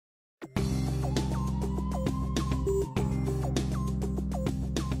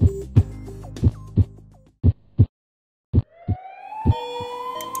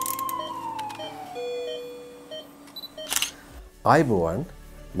ආයුබෝවන්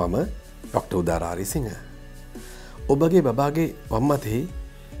මම ඩොක්ටර් උදාරාරි සිංහ. ඔබගේ බබාගේ වම් අතේ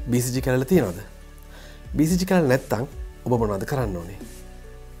BCG කැලල තියෙනවද? BCG කැලල නැත්තම් ඔබ මොනවද කරන්න ඕනේ?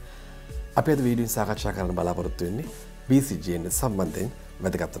 අපි අද වීඩියෝෙන් සාකච්ඡා කරන්න බලාපොරොත්තු වෙන්නේ BCG එන්නත සම්බන්ධයෙන්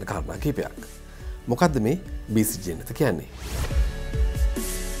වැදගත් වෙන කාරණා කිහිපයක්. මොකද්ද මේ BCG එන්නත කියන්නේ?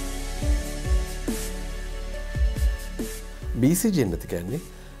 BCG එන්නත කියන්නේ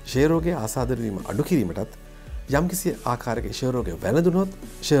ක්ෂය රෝගයේ ආසාදන වීම අඩු කිරීමටත් යම්කිසි ආකාරයක ක්ෂය රෝගය වැළඳුනොත්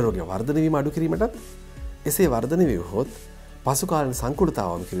ක්ෂය රෝගය වර්ධනය වීම අඩු කිරීමටත් එසේ වර්ධනය වීමොත් පසු කාලීන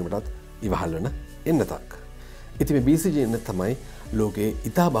සංකෘතතාවම කිරීමටත් ඉවහල් වන එන්නතක්. ඉතින් මේ BCG එන්නත තමයි ලෝකයේ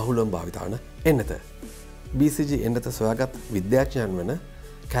ඉතා බහුලවම භාවිත වන එන්නත. BCG එන්නත සොයාගත් විද්‍යාඥයන් වන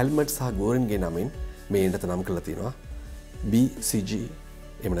කැල්මට් සහ ගෝරින්ගේ නමින් මේ එන්නත නම් කරලා තියෙනවා BCG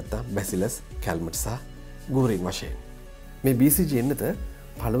එහෙම නැත්නම් බැසිලස් කැල්මට් සහ ගෝරින් වශයෙන්. මේ BCG එන්නත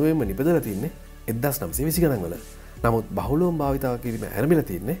පළමුවෙන්ම නිපදවලා තින්නේ 1920 ගණන් වල. නමුත් බහුලවම භාවිතා කිරීම ආරම්භලා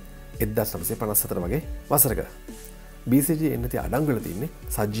තින්නේ 1954 වගේ වසරක. BCG එන්නතේ අඩංගු වෙලා තින්නේ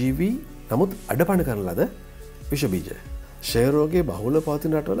සජීවී නමුත් අඩපණ කරන ලද විෂ බීජ. ක්ෂය රෝගයේ බහුල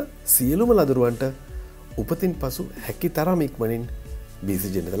පවතින රටවල සියලුම ලදරුවන්ට උපතින් පසු හැකි තරම් ඉක්මනින්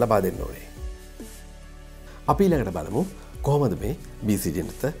BCG එන්නත ලබා දෙන්න ඕනේ. අපි ඊළඟට බලමු කොහොමද මේ BCG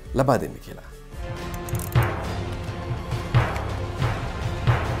එන්නත ලබා දෙන්නේ කියලා.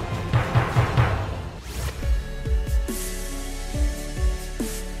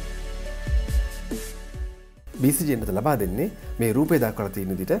 BCG එන්නත ලබා දෙන්නේ මේ රූපේ දක්වලා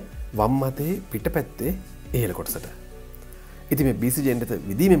තියෙන විදිහට වම් අතේ පිටපැත්තේ ඉහළ කොටසට. ඉතින් මේ BCG එන්නත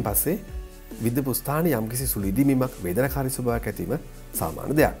විදීමෙන් පස්සේ විදපු ස්ථානයේ යම්කිසි සුළු ඉදීමක් වේදනාකාරී ස්වභාවයක් ඇතිවීම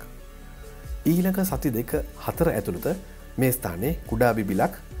සාමාන්‍ය දෙයක්. ඊළඟ සති 2-4 ඇතුළත මේ ස්ථානයේ කුඩා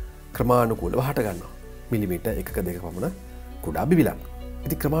බිබිලක් ක්‍රමානුකූලව හට ගන්නවා. මිලිමීටර් 1-2 පමණ කුඩා බිබිලක්.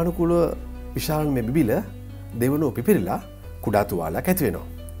 ඉතින් ක්‍රමානුකූලව විශාල මේ බිබිල දෙවනුව පිපිරිලා කුඩා තුවාලයක් ඇති වෙනවා.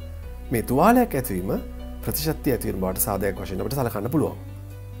 මේ තුවාලයක් ඇතිවීම ප්‍රතිශක්තිය ඇතිවීම බවට සාධකයක් වශයෙන් අපිට සලකන්න පුළුවන්.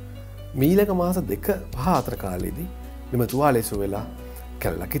 මීළඟ මාස 2-5 අතර කාලයේදී මෙම තුවාලය සුව වෙලා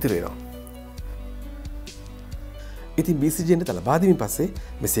කැලලක් ඉතිරි වෙනවා. ඉතින් BCG එන්නත ලබා දීමෙන් පස්සේ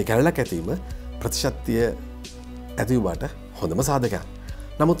මෙසේ කැලලක් ඇතිවීම ප්‍රතිශක්තිය ඇතිවීමට හොඳම සාධකයක්.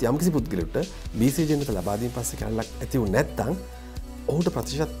 නමුත් යම්කිසි පුද්ගලයෙකුට BCG එන්නත ලබා දීමෙන් පස්සේ කැලලක් ඇති වුනේ නැත්නම් ඔහුට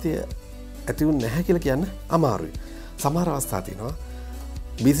ප්‍රතිශක්තිය ඇති වුනේ නැහැ කියලා කියන්න අමාරුයි. සමහර අවස්ථා තියෙනවා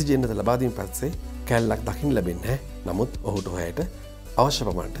BCG එන්නත ලබා දීමෙන් පස්සේ කැලලක් දකින්න ලැබෙන්නේ නැහැ. නමුත් ඔහුට හොයයට අවශ්‍ය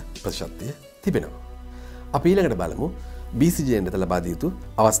ප්‍රමාණයට ප්‍රතිශක්තිය තිබෙනවා. අපි ඊළඟට බලමු BCG එන්නත ලබා දිය යුතු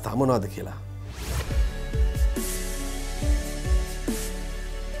අවස්ථා මොනවාද කියලා.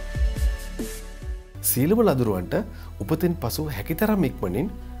 සියලුම ලදරුවන්ට උපතින් පසු හැකිතරම් ඉක්මනින්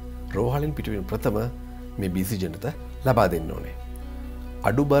රෝහලින් පිටවීම ප්‍රථම මේ BCG එන්නත ලබා දෙන්න ඕනේ.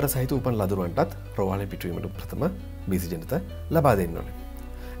 අඩු බර සහිත උපන් ලදරුවන්ටත් රෝහලින් පිටවීමට ප්‍රථම BCG එන්නත ලබා දෙන්න ඕනේ.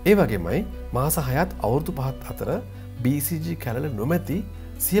 ඒ වගේමයි මාස 6ත් අවුරුදු 5ත් අතර BCG කැලල නොමැති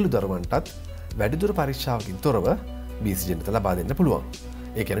සියලු දරුවන්ටත් වැඩිදුර පරීක්ෂාවකින් තොරව BCG එන්නත ලබා දෙන්න පුළුවන්.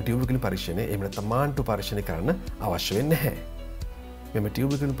 ඒ කියන්නේ ටියුබර්කියුලර් පරීක්ෂණය එහෙම නැත්නම් මාන්ටු පරීක්ෂණය කරන්න අවශ්‍ය වෙන්නේ නැහැ. මෙම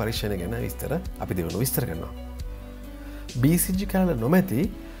ටියුබර්කියුලර් පරීක්ෂණය ගැන විස්තර අපි දෙවෙනි විස්තර කරනවා. BCG කැලල නොමැති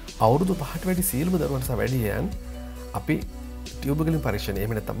අවුරුදු 5ට වැඩි සියලුම දරුවන් සහ වැඩිහිටියන් අපි ටියුබර්කියුලර් පරීක්ෂණය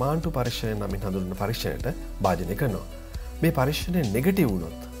එහෙම නැත්නම් මාන්ටු පරීක්ෂණය නමින් හඳුන්වන පරීක්ෂණයට භාජනය කරනවා. මේ පරීක්ෂණය නෙගටිව්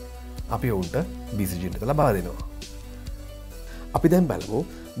වුණොත් අපි ඔවුන්ට BCG එන්නත ලබා දෙනවා. අපි දැන් බලමු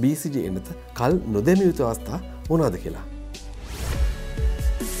BCG එන්නත කල් නොදැමිය යුතු අවස්ථා මොනවාද කියලා.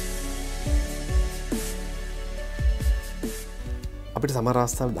 අපිට සමහර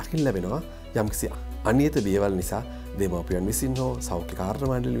අවස්ථාවල දකින්න ලැබෙනවා යම්කිසි අනියත බියවල් නිසා දෙමාපියන් විසින් හෝ සෞඛ්‍ය කාර්ය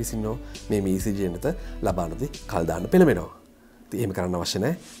මණ්ඩල විසින් හෝ මේ BCG එන්නත ලබා නොදී කල් දාන්න පෙළඹෙනවා. ඉතින් එහෙම කරන්න අවශ්‍ය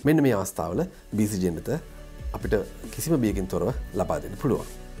නැහැ. මෙන්න මේ අවස්ථාවල BCG එන්නත අපිට කිසිම බියකින් තොරව ලබා දෙන්න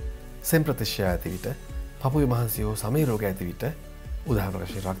පුළුවන්. සෙම් ප්‍රතිශය ඇති විට, පපුවේ මහන්සිය හෝ සමේ රෝග ඇති විට, උදාහරණ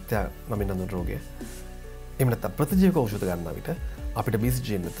වශයෙන් රක්තය නමින් හඳුන්වන රෝගය, එහෙම නැත්නම් ප්‍රතිජීවක ඖෂධ ගන්නා විට අපිට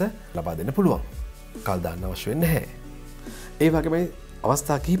BCG එන්නත ලබා දෙන්න පුළුවන්. කල් දාන්න අවශ්‍ය වෙන්නේ නැහැ. ඒ වගේම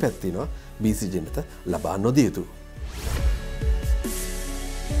අවස්ථා කිහිපයක් තියෙනවා BCG එන්නත ලබා නොදිය යුතු.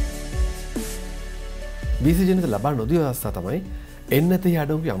 BCG එන්නත ලබා නොදිය අවස්ථා තමයි එන්නතේ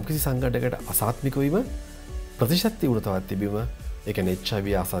අඩංගු යම්කිසි සංඝටකයකට අසාත්මික වීම, ප්‍රතිශක්තිය උණුතවත් තිබීම, ඒ කියන්නේ HIV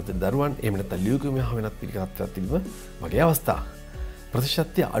ආසාදිත දරුවන් එහෙම නැත්නම් ලියුකේමියා හා වෙනත් පිළිකාවක් තිබීම වගේ අවස්ථා.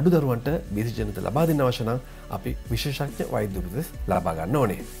 ප්‍රතිශක්තිය අඩු දරුවන්ට BCG එන්නත ලබා දෙන්න අවශ්‍ය නම් අපි විශේෂඥ වෛද්‍ය උපදෙස් ලබා ගන්න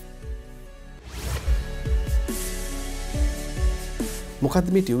ඕනේ. මොකද්ද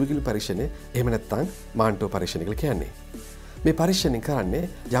මේ ටියුබර්කියුලර් පරීක්ෂණය එහෙම නැත්නම් මාන්ටෝ පරීක්ෂණය කියලා කියන්නේ? මේ පරීක්ෂණය කරන්නේ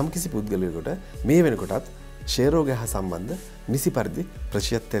යම්කිසි පුද්ගලයෙකුට මේ වෙනකොටත් ක්ෂය රෝගය හා සම්බන්ධ නිසි පරිදි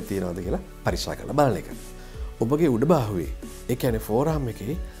ප්‍රතිශක්තිය තියෙනවද කියලා පරීක්ෂා කරලා බලන එක. ඔබගේ උඩබාහුවේ ඒ කියන්නේ ෆෝරාම්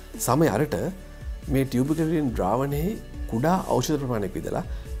එකේ සමය අරට මේ ටියුබිකලින් ද්‍රාවණයේ කුඩා ඖෂධ ප්‍රමාණයක් විදලා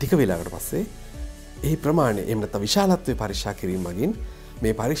ටික වෙලාවකට පස්සේ ඒ ප්‍රමාණය එහෙම නැත්නම් විශාලත්වය පරීක්ෂා කිරීම මගින්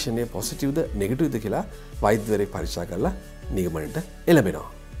මේ පරීක්ෂණය පොසිටිව්ද නෙගටිව්ද කියලා වෛද්‍යවරයෙක් පරීක්ෂා කරලා නිගමනයට එළඹෙනවා.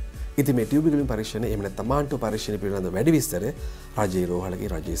 ඉතින් මේ ටියුබිකලින් පරීක්ෂණය එහෙම නැත්නම් මාන්ටෝ පරීක්ෂණය පිළිබඳ වැඩි විස්තර රජයේ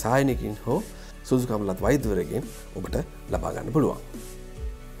රෝහලකින් රජයේ සායනිකින් හෝ සුදුසුකම් ලත් වෛද්‍යවරයෙක්ගෙන් ඔබට ලබා ගන්න පුළුවන්.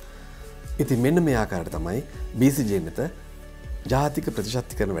 ඉතින් මෙන්න මේ ආකාරයට තමයි BCG නැත ජාතික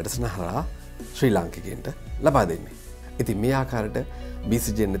ප්‍රතිශක්තිකරණ වැඩසටහන හරහා ශ්‍රී ලාංකිකයන්ට ලබා දෙන්නේ. ඉතින් මේ ආකාරයට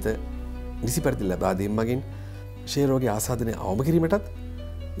BCG නැත නිසි පරිදි ලබා දීම මගින් ක්ෂය රෝගයේ ආසාදනය අවම කිරීමටත්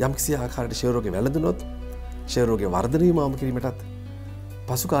යම්කිසි ආකාරයකට ක්ෂය රෝගය වැළඳුනොත් ක්ෂය රෝගයේ වර්ධනය වීම අවම කිරීමටත්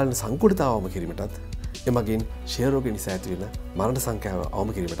පසු කාලීන සංකූලතාව අවම කිරීමටත් එමගින් ක්ෂය රෝගය නිසා ඇතිවන මරණ සංඛ්‍යාව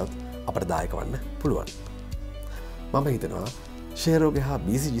අවම කිරීමටත් අපට දායක වන්න පුළුවන්. මම හිතනවා ක්ෂය රෝගය හා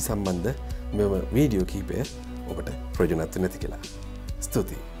BCG සම්බන්ධ මෙම වීඩියෝ කීපය ඔබට ප්‍රයෝජනවත් නැති කියලා.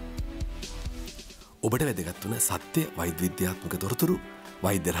 ස්තුතියි. ඔබට වැදගත් වන සත්‍ය වෛද්‍ය විද්‍යාත්මක තොරතුරු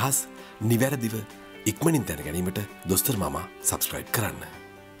වෛද්‍ය රහස් නිවැරදිව ඉක්මනින් දැන ගැනීමට දොස්තර මාමා සබ්ස්ක්‍රයිබ් කරන්න.